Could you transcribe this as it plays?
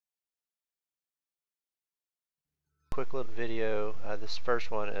Quick little video. This first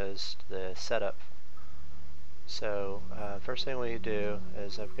one is the setup. So first thing we do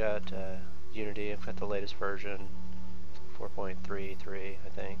is I've got Unity. I've got the latest version, 4.33 I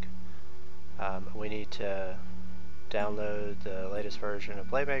think. We need to download the latest version of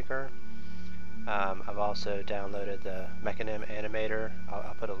Playmaker. I've also downloaded the Mechanim animator.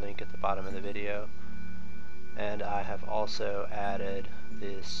 I'll put a link at the bottom of the video. And I have also added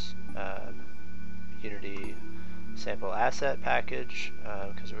this Unity sample asset package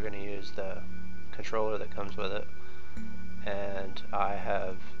because we're going to use the controller that comes with it. And I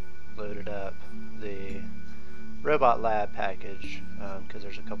have loaded up the robot lab package because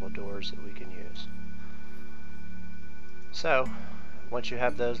there's a couple of doors that we can use. So once you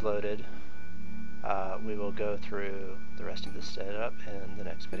have those loaded, we will go through the rest of the setup in the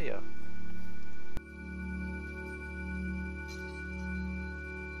next video.